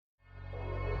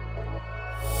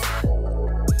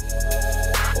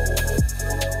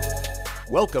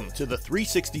Welcome to the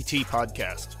 360T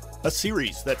podcast, a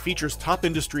series that features top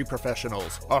industry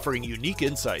professionals offering unique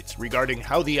insights regarding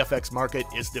how the FX market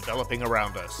is developing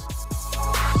around us.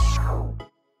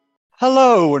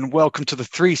 Hello and welcome to the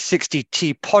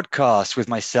 360T podcast with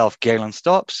myself, Galen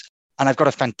Stops. And I've got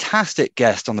a fantastic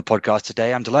guest on the podcast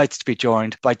today. I'm delighted to be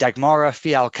joined by Dagmara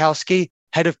Fijalkowski,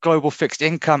 Head of Global Fixed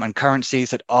Income and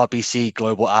Currencies at RBC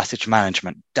Global Asset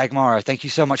Management. Dagmara, thank you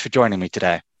so much for joining me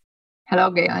today. Hello,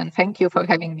 Galen. Thank you for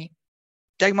having me.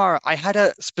 Dagmara, I had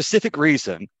a specific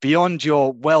reason beyond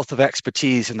your wealth of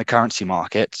expertise in the currency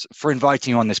markets for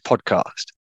inviting you on this podcast.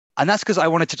 And that's because I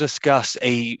wanted to discuss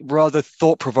a rather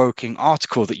thought-provoking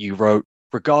article that you wrote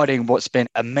regarding what's been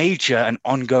a major and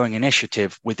ongoing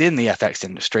initiative within the FX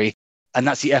industry, and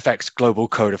that's the FX Global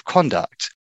Code of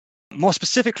Conduct. More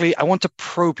specifically, I want to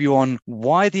probe you on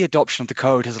why the adoption of the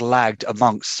code has lagged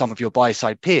amongst some of your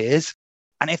buy-side peers,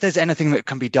 and if there's anything that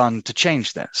can be done to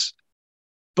change this.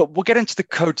 But we'll get into the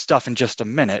code stuff in just a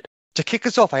minute. To kick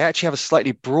us off, I actually have a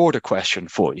slightly broader question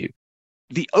for you.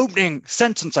 The opening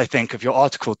sentence, I think, of your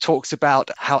article talks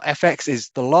about how FX is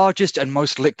the largest and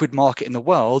most liquid market in the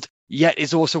world, yet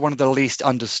is also one of the least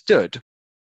understood.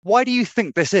 Why do you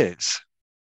think this is?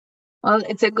 Well,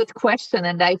 it's a good question.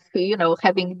 And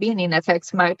having been in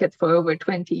FX market for over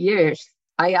 20 years,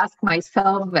 I ask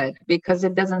myself that because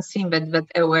it doesn't seem that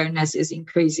awareness is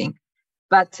increasing.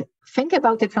 But think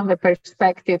about it from the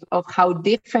perspective of how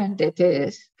different it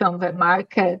is from the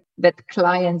market that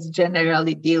clients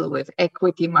generally deal with,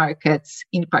 equity markets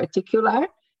in particular,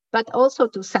 but also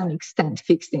to some extent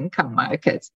fixed income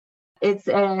markets. It's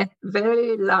a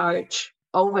very large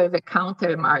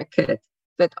over-the-counter market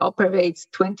that operates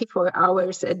 24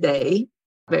 hours a day.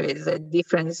 There is a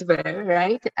difference there,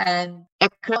 right? And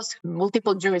across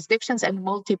multiple jurisdictions and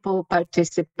multiple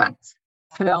participants,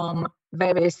 from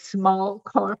very small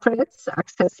corporates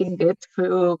accessing it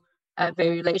through the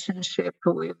relationship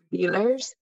with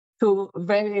dealers to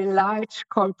very large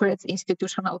corporates,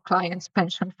 institutional clients,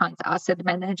 pension funds, asset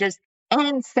managers,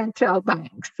 and central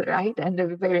banks, right? And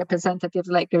the very representatives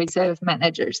like reserve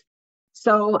managers.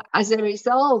 So as a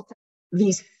result,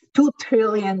 these $2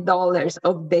 trillion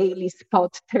of daily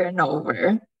spot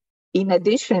turnover, in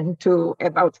addition to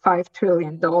about $5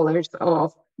 trillion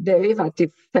of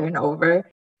derivative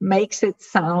turnover, makes it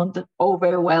sound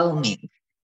overwhelming.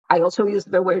 I also use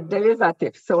the word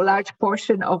derivative. So large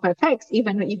portion of FX,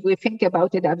 even if we think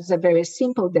about it as a very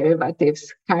simple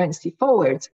derivatives, currency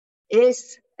forwards,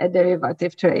 is a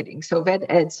derivative trading. So that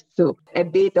adds to a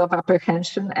bit of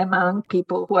apprehension among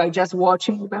people who are just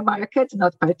watching the market,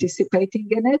 not participating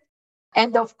in it.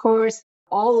 And of course,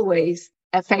 always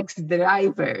FX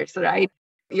drivers, right?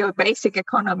 Your basic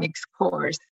economics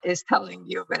course is telling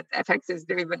you that FX is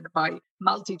driven by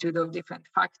multitude of different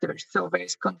factors. So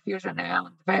there's confusion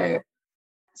around there.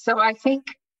 So I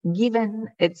think given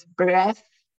its breadth,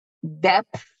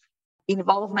 depth,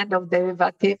 involvement of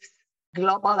derivatives,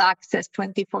 global access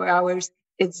 24 hours,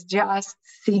 it just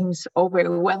seems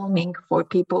overwhelming for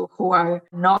people who are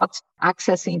not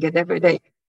accessing it every day.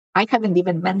 I haven't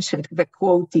even mentioned the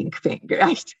quoting thing,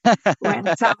 right? When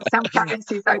some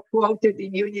currencies are quoted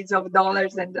in units of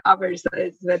dollars and others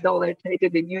is the dollar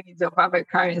traded in units of other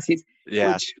currencies,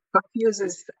 which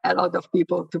confuses a lot of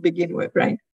people to begin with,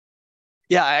 right?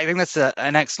 Yeah, I think that's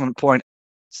an excellent point.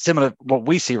 Similar to what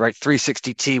we see, right?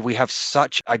 360T, we have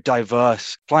such a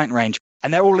diverse client range,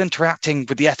 and they're all interacting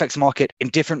with the FX market in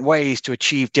different ways to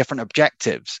achieve different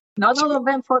objectives. Not all of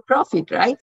them for profit,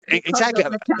 right? Exactly.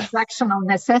 Of the transactional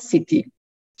necessity.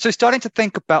 So starting to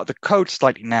think about the code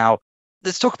slightly now,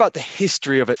 let's talk about the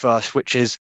history of it first, which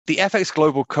is the FX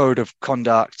Global Code of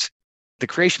Conduct. The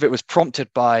creation of it was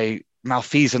prompted by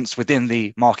malfeasance within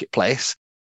the marketplace.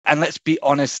 And let's be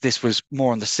honest, this was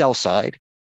more on the sell side.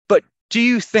 But do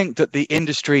you think that the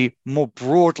industry more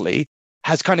broadly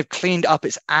has kind of cleaned up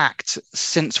its act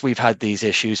since we've had these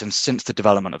issues and since the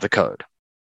development of the code?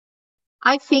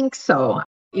 I think so.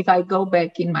 If I go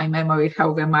back in my memory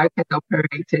how the market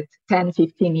operated 10,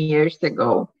 15 years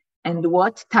ago, and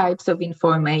what types of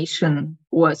information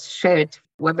was shared,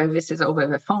 whether this is over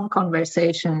the phone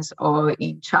conversations or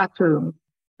in chat room,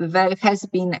 there has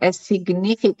been a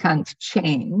significant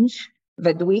change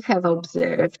that we have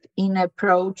observed in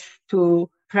approach to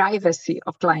privacy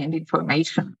of client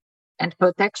information and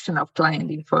protection of client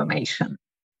information.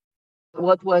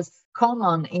 What was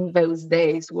common in those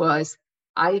days was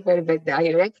either the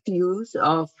direct use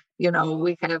of,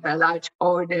 we have a large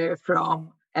order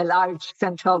from a large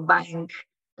central bank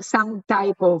some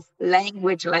type of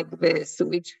language like this,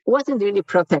 which wasn't really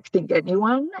protecting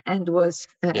anyone and was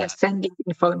sending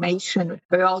information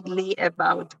broadly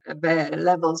about the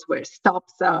levels where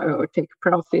stops are or take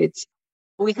profits.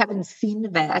 We haven't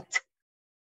seen that.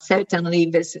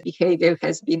 Certainly, this behavior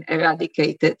has been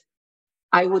eradicated.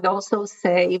 I would also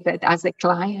say that as a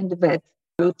client that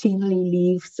routinely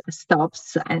leaves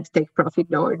stops and take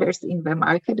profit orders in the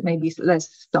market, maybe less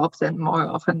stops and more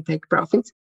often take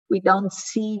profits, we don't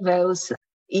see those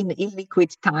in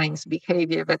illiquid times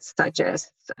behavior that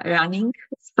suggests running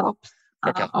stops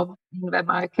in the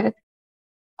market.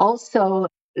 Also,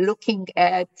 looking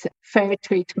at fair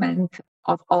treatment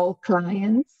of all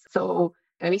clients. So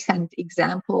a recent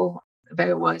example,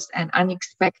 there was an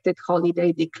unexpected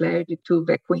holiday declared to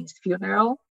the Queen's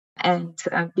funeral. And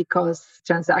because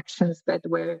transactions that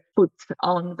were put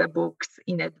on the books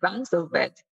in advance of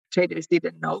that, traders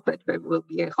didn't know that there will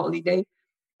be a holiday.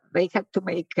 They had to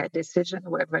make a decision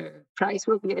whether price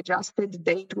will be adjusted,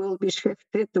 date will be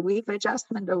shifted with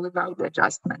adjustment or without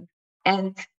adjustment.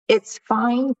 And it's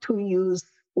fine to use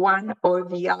one or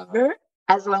the other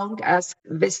as long as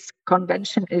this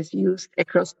convention is used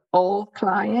across all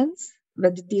clients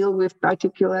that deal with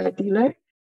particular dealer.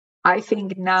 I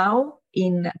think now,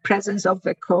 in presence of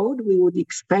the code, we would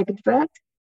expect that.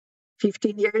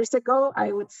 15 years ago,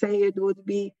 I would say it would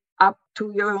be up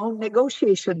to your own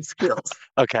negotiation skills.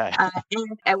 And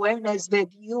awareness that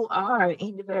you are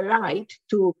in the right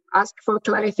to ask for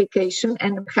clarification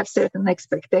and have certain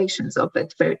expectations of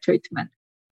that fair treatment.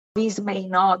 These may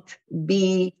not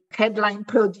be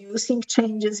headline-producing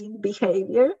changes in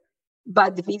behavior,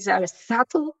 but these are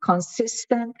subtle,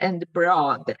 consistent, and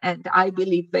broad. And I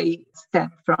believe they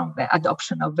stem from the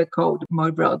adoption of the code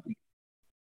more broadly.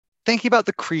 Thinking about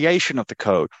the creation of the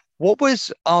code, what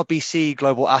was RBC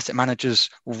Global Asset Management's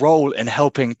role in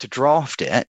helping to draft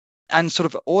it? And sort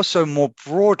of also more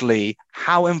broadly,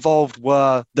 how involved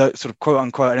were the sort of quote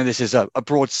unquote, I know this is a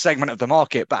broad segment of the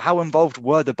market, but how involved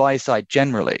were the buy side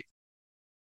generally?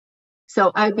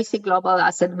 So RBC Global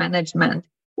Asset Management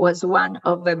was one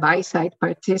of the buy side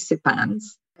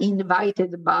participants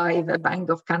invited by the Bank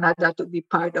of Canada to be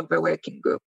part of the working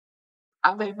group.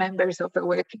 Other members of the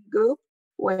working group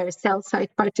were sell side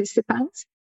participants.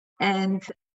 And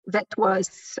that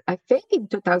was, I think, in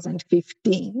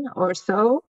 2015 or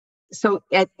so. So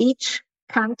at each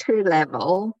country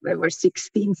level, there were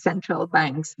 16 central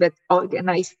banks that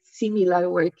organized similar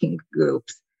working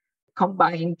groups,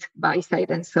 combined buy-side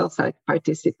and sell-side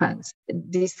participants,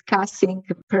 discussing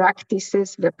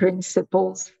practices, the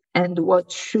principles, and what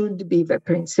should be the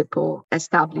principle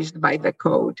established by the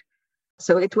code.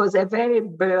 So it was a very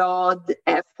broad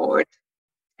effort,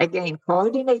 again,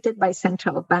 coordinated by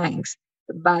central banks,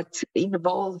 but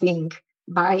involving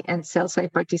buy and sell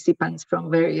side participants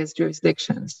from various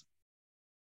jurisdictions.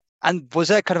 And was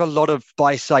there kind of a lot of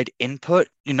buy side input,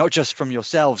 not just from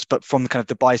yourselves, but from kind of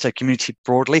the buy side community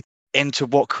broadly into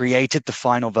what created the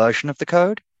final version of the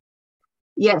code?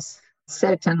 Yes,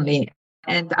 certainly.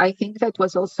 And I think that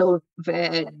was also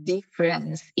the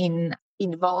difference in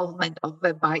involvement of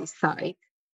the buy side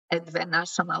at the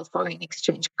National Foreign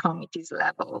Exchange Committees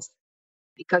levels.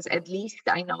 Because at least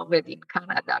I know that in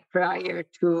Canada, prior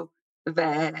to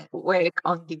the work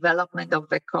on development of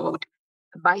the code,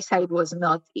 buy side was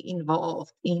not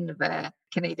involved in the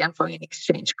Canadian Foreign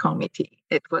Exchange Committee.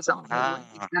 It was only when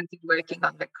we started working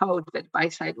on the code that buy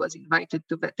side was invited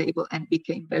to the table and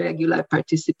became a regular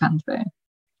participant there.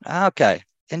 Okay,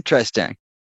 interesting.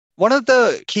 One of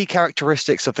the key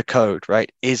characteristics of the code,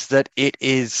 right, is that it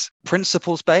is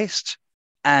principles-based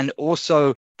and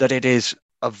also that it is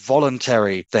a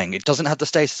voluntary thing. It doesn't have the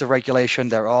status of regulation.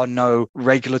 There are no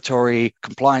regulatory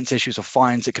compliance issues or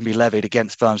fines that can be levied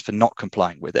against firms for not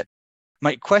complying with it.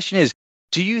 My question is,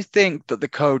 do you think that the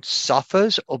code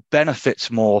suffers or benefits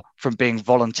more from being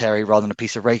voluntary rather than a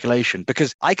piece of regulation?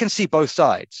 Because I can see both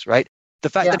sides, right? The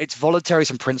fact that it's voluntary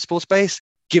and principles-based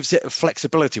gives it a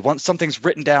flexibility. Once something's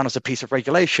written down as a piece of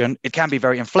regulation, it can be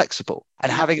very inflexible.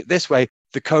 And having it this way,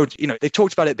 the code, they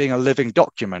talked about it being a living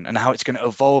document and how it's going to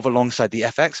evolve alongside the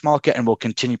FX market and we'll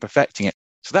continue perfecting it.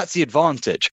 So that's the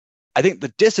advantage. I think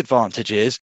the disadvantage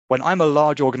is when I'm a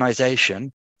large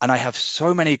organization and I have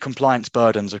so many compliance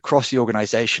burdens across the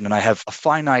organization and I have a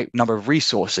finite number of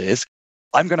resources,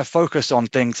 I'm going to focus on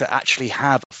things that actually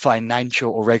have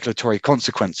financial or regulatory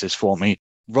consequences for me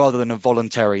rather than a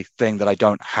voluntary thing that I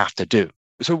don't have to do.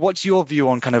 So what's your view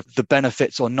on kind of the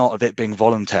benefits or not of it being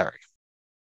voluntary?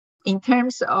 In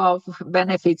terms of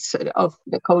benefits of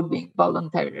the code being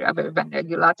voluntary rather than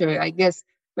regulatory, I guess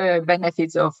There are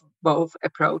benefits of both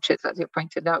approaches, as you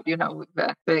pointed out. With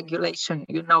the regulation,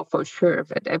 for sure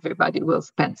that everybody will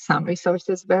spend some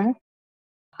resources there.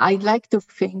 I'd like to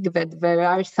think that there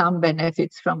are some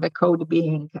benefits from the code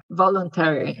being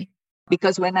voluntary,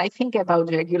 because when I think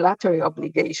about regulatory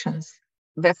obligations,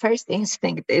 the first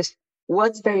instinct is,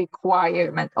 what's the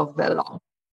requirement of the law?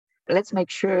 Let's make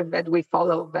sure that we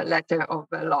follow the letter of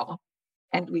the law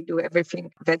and we do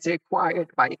everything that's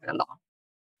required by the law.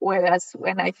 Whereas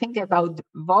when I think about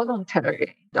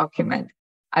voluntary document,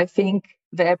 I think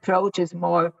the approach is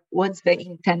more, what's the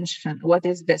intention? What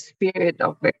is the spirit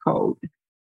of the code?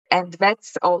 And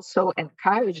that's also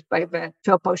encouraged by the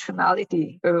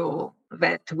proportionality rule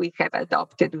that we have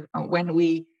adopted. When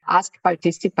we ask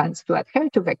participants to adhere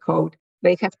to the code,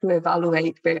 they have to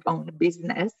evaluate their own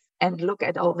business and look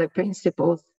at all the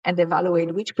principles and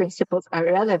evaluate which principles are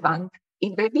relevant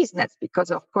in their business.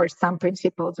 Because, of course, some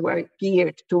principles were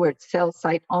geared towards sell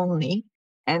side only,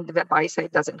 and the buy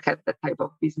side doesn't have that type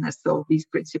of business, so these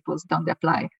principles don't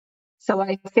apply. So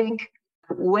I think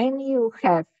when you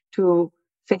have to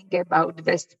think about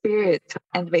the spirit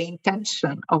and the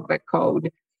intention of the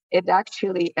code, it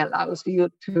actually allows you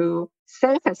to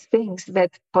surface things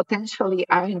that potentially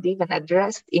aren't even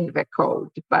addressed in the code.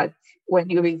 But when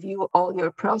you review all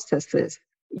your processes,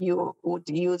 you would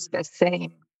use the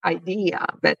same idea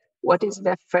that what is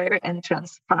the fair and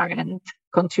transparent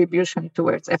contribution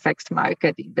towards FX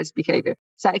market in this behavior.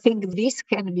 So I think these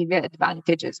can be the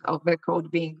advantages of the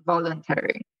code being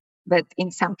voluntary. But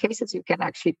in some cases, you can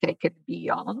actually take it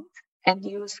beyond and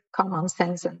use common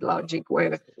sense and logic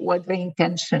where what the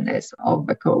intention is of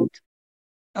the code.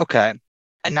 Okay.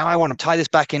 And now I want to tie this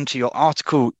back into your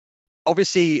article.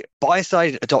 Obviously,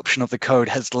 buy-side adoption of the code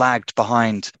has lagged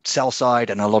behind sell-side,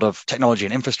 and a lot of technology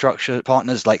and infrastructure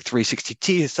partners like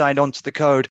 360T has signed on to the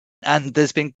code. And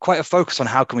there's been quite a focus on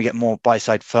how can we get more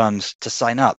buy-side firms to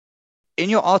sign up. In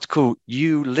your article,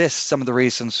 you list some of the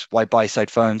reasons why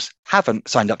buy-side firms haven't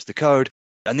signed up to the code.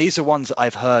 And these are ones that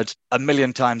I've heard a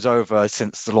million times over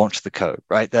since the launch of the code,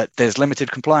 right? That there's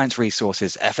limited compliance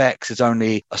resources. FX is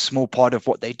only a small part of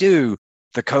what they do.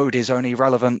 The code is only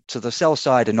relevant to the sell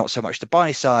side and not so much the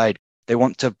buy side. They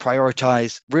want to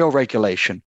prioritize real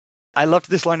regulation. I loved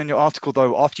this line in your article,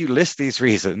 though. After you list these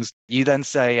reasons, you then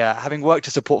say, having worked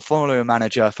as a portfolio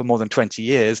manager for more than 20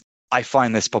 years, I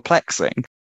find this perplexing.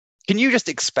 Can you just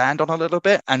expand on a little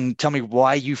bit and tell me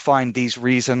why you find these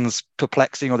reasons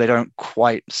perplexing or they don't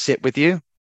quite sit with you?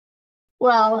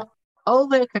 Well,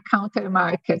 over-the-counter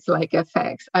markets like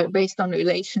FX are based on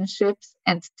relationships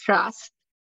and trust,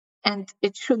 and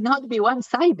it should not be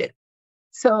one-sided.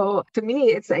 So to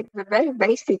me, it's like the very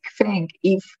basic thing.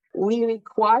 If we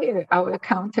require our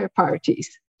counterparties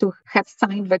to have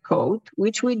signed the code,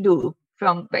 which we do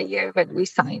from the year that we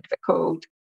signed the code,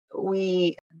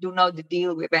 we do not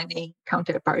deal with any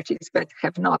counterparties that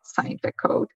have not signed the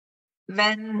code,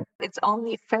 then it's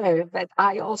only fair that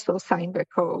I also sign the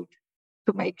code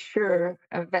to make sure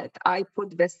that I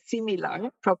put the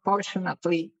similar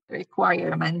proportionately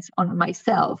requirements on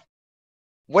myself.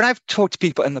 When I've talked to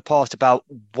people in the past about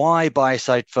why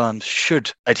buy-side firms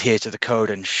should adhere to the code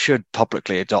and should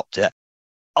publicly adopt it,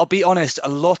 I'll be honest, a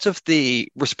lot of the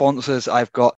responses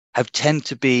I've got have tend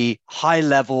to be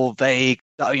high-level, vague.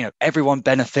 Everyone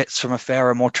benefits from a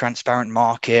fairer, more transparent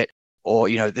market, or,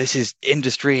 this is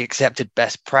industry accepted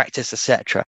best practice,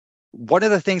 etc. One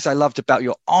of the things I loved about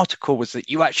your article was that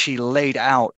you actually laid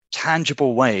out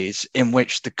tangible ways in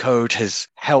which the code has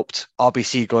helped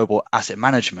RBC Global Asset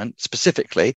Management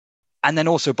specifically, and then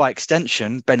also by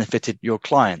extension benefited your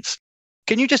clients.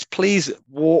 Can you just please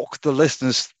walk the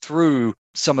listeners through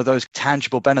some of those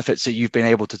tangible benefits that you've been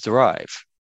able to derive?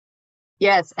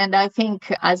 Yes, and I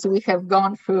think as we have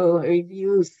gone through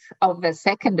reviews of the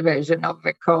second version of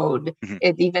the code,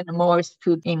 it even more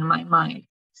stood in my mind.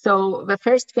 So the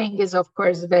first thing is, of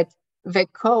course, that the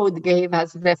code gave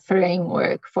us the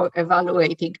framework for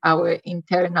evaluating our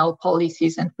internal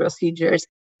policies and procedures,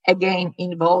 again,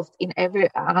 involved in every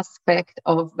aspect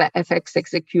of the FX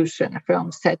execution,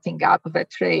 from setting up the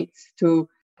trades to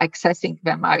accessing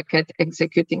the market,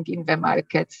 executing in the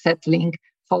market, settling,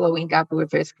 following up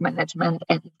with risk management.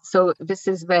 And so this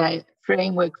is the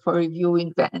framework for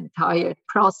reviewing the entire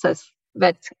process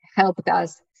that helped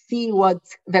us see what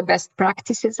the best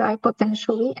practices are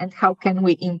potentially and how can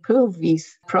we improve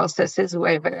these processes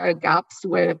where there are gaps,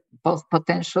 where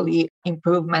potentially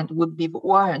improvement would be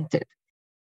warranted.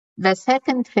 The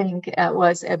second thing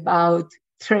was about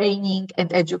training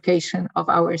and education of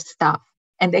our staff.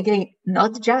 And again,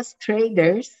 not just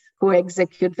traders who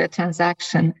execute the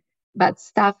transaction, but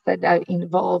staff that are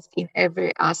involved in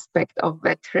every aspect of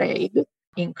the trade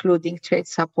including trade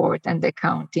support and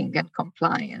accounting and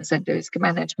compliance and risk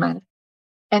management.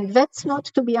 And that's not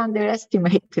to be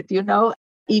underestimated.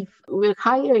 If we're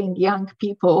hiring young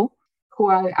people who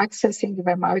are accessing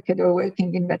the market or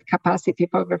working in that capacity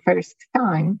for the first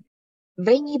time,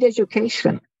 they need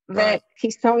education. That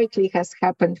historically has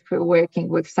happened through working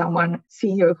with someone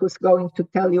senior who's going to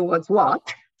tell you what's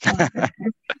what.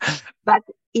 But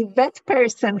if that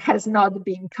person has not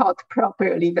been taught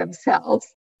properly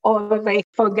themselves, or they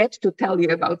forget to tell you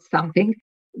about something,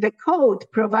 the code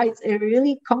provides a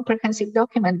really comprehensive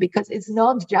document because it's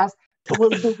not just we'll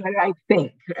do the right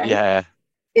thing, right? Yeah.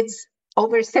 It's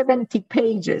over 70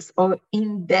 pages of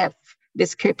in-depth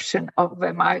description of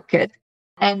the market.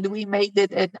 And we made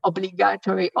it an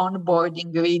obligatory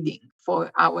onboarding reading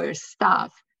for our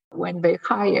staff when they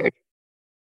hired.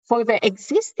 For the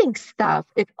existing staff,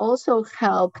 it also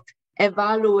helped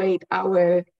evaluate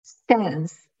our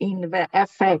stance in the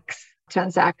FX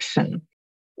transaction.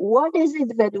 What is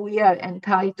it that we are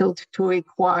entitled to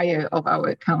require of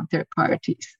our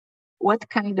counterparties? What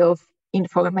kind of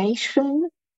information,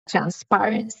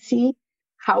 transparency,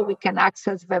 how we can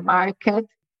access the market?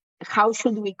 How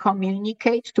should we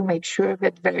communicate to make sure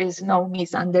that there is no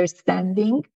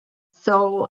misunderstanding?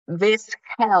 So this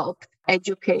helped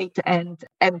educate and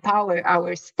empower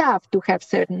our staff to have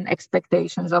certain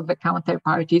expectations of the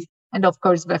counterparties. And of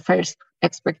course, the first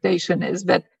expectation is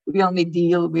that we only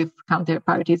deal with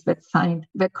counterparties that signed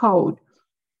the code.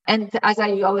 And as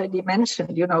I already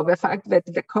mentioned, the fact that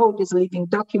the code is a living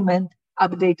document,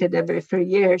 updated every 3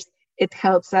 years, it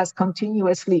helps us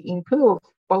continuously improve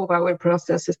both our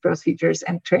processes, procedures,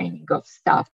 and training of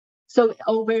staff. So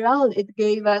overall, it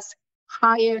gave us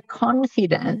higher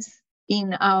confidence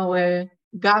in our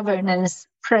governance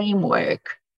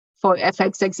framework for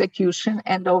FX execution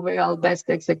and overall best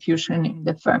execution in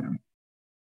the firm.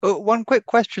 One quick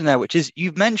question there, which is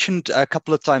you've mentioned a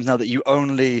couple of times now that you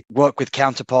only work with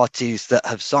counterparties that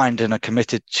have signed and are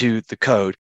committed to the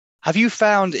code. Have you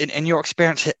found in your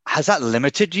experience, has that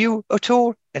limited you at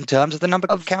all in terms of the number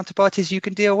of counterparties you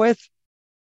can deal with?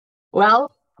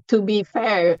 Well, to be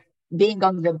fair, being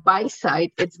on the buy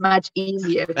side, it's much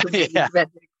easier to meet that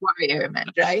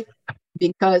requirement, right?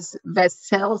 Because the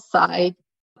sell side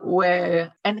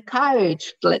were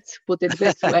encouraged, let's put it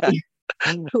this way,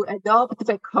 to adopt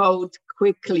the code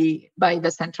quickly by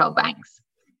the central banks.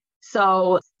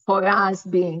 So for us,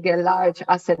 being a large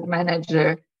asset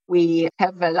manager, we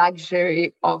have the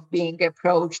luxury of being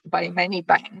approached by many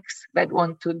banks that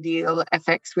want to deal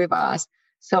FX with us.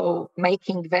 So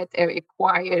making that a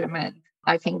requirement,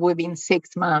 I think within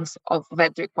 6 months of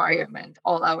that requirement,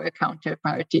 all our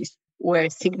counterparties were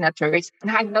signatories.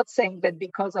 And I'm not saying that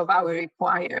because of our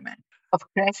requirement of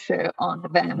pressure on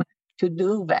them to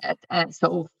do that. And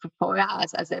so for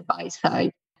us as a buy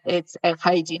side, it's a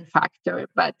hygiene factor,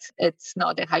 but it's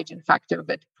not a hygiene factor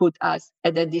that put us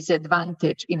at a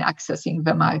disadvantage in accessing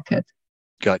the market.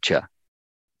 Gotcha.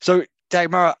 So,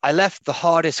 Dagmara, I left the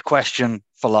hardest question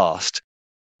for last.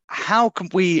 How can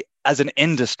we, as an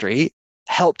industry,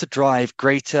 help to drive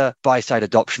greater buy-side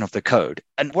adoption of the code?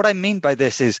 And what I mean by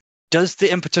this is, does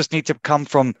the impetus need to come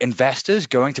from investors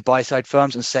going to buy-side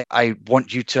firms and say, I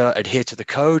want you to adhere to the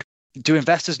code? Do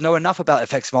investors know enough about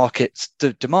FX markets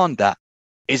to demand that?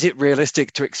 Is it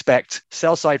realistic to expect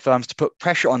sell-side firms to put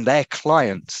pressure on their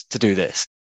clients to do this?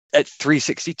 At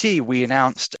 360T, we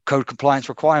announced code compliance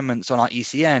requirements on our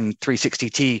ECN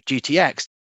 360T GTX.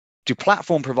 Do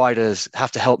platform providers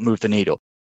have to help move the needle?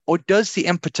 Or does the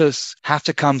impetus have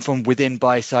to come from within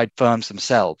buy-side firms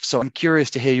themselves? So I'm curious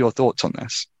to hear your thoughts on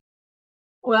this.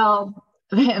 Well,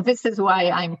 this is why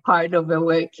I'm part of a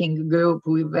working group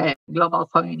with the Global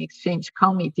Foreign Exchange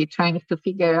Committee, trying to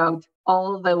figure out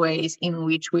all the ways in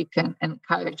which we can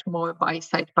encourage more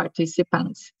buy-side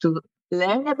participants to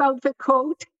learn about the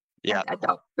code and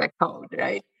adopt the code,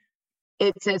 right?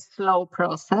 It's a slow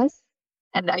process,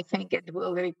 and I think it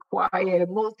will require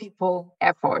multiple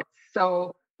efforts.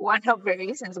 So one of the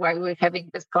reasons why we're having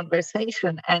this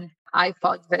conversation, and I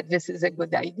thought that this is a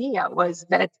good idea, was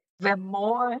that the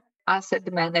more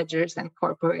asset managers and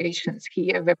corporations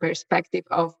hear the perspective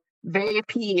of their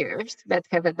peers that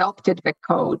have adopted the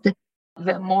code,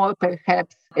 the more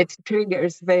perhaps it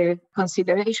triggers their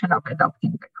consideration of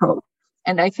adopting the code.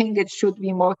 And I think it should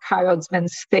be more carrots than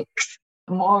sticks,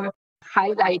 more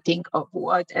highlighting of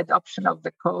what adoption of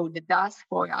the code does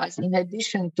for us, in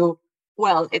addition to,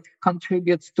 well, it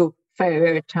contributes to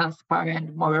fairer,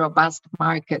 transparent, more robust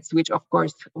markets, which of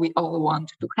course we all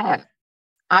want to have.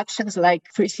 Actions like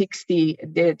 360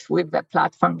 did with the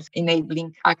platforms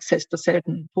enabling access to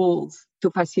certain pools to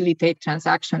facilitate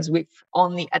transactions with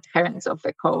only adherence of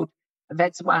the code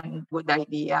That's one good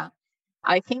idea.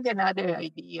 I think another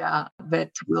idea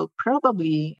that we'll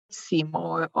probably see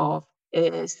more of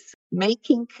is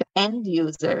making end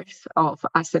users of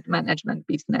asset management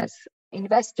business,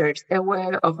 investors,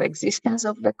 aware of existence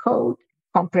of the code,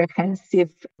 comprehensive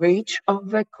reach of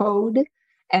the code,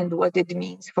 and what it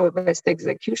means for best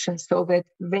execution, so that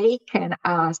they can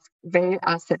ask their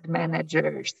asset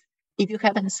managers, if you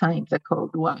haven't signed the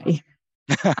code, why?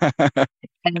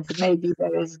 And maybe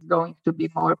there is going to be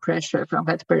more pressure from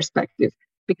that perspective,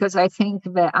 because I think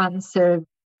the answer,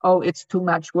 oh, it's too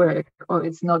much work or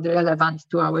it's not relevant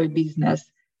to our business,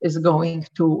 is going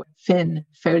to thin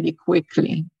fairly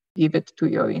quickly. Give it to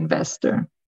your investor.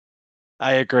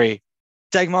 I agree.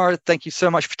 Dagmara, thank you so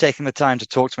much for taking the time to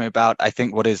talk to me about, I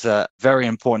think, what is a very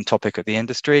important topic of the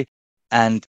industry.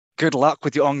 And good luck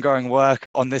with your ongoing work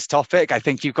on this topic. I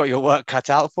think you've got your work cut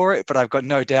out for it, but I've got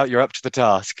no doubt you're up to the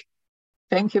task.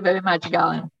 Thank you very much,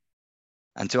 Galen.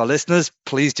 And to our listeners,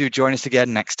 please do join us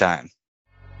again next time.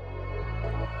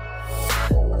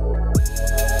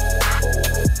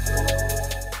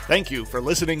 Thank you for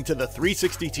listening to the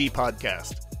 360T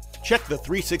podcast. Check the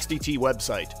 360T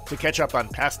website to catch up on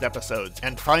past episodes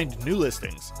and find new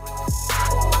listings.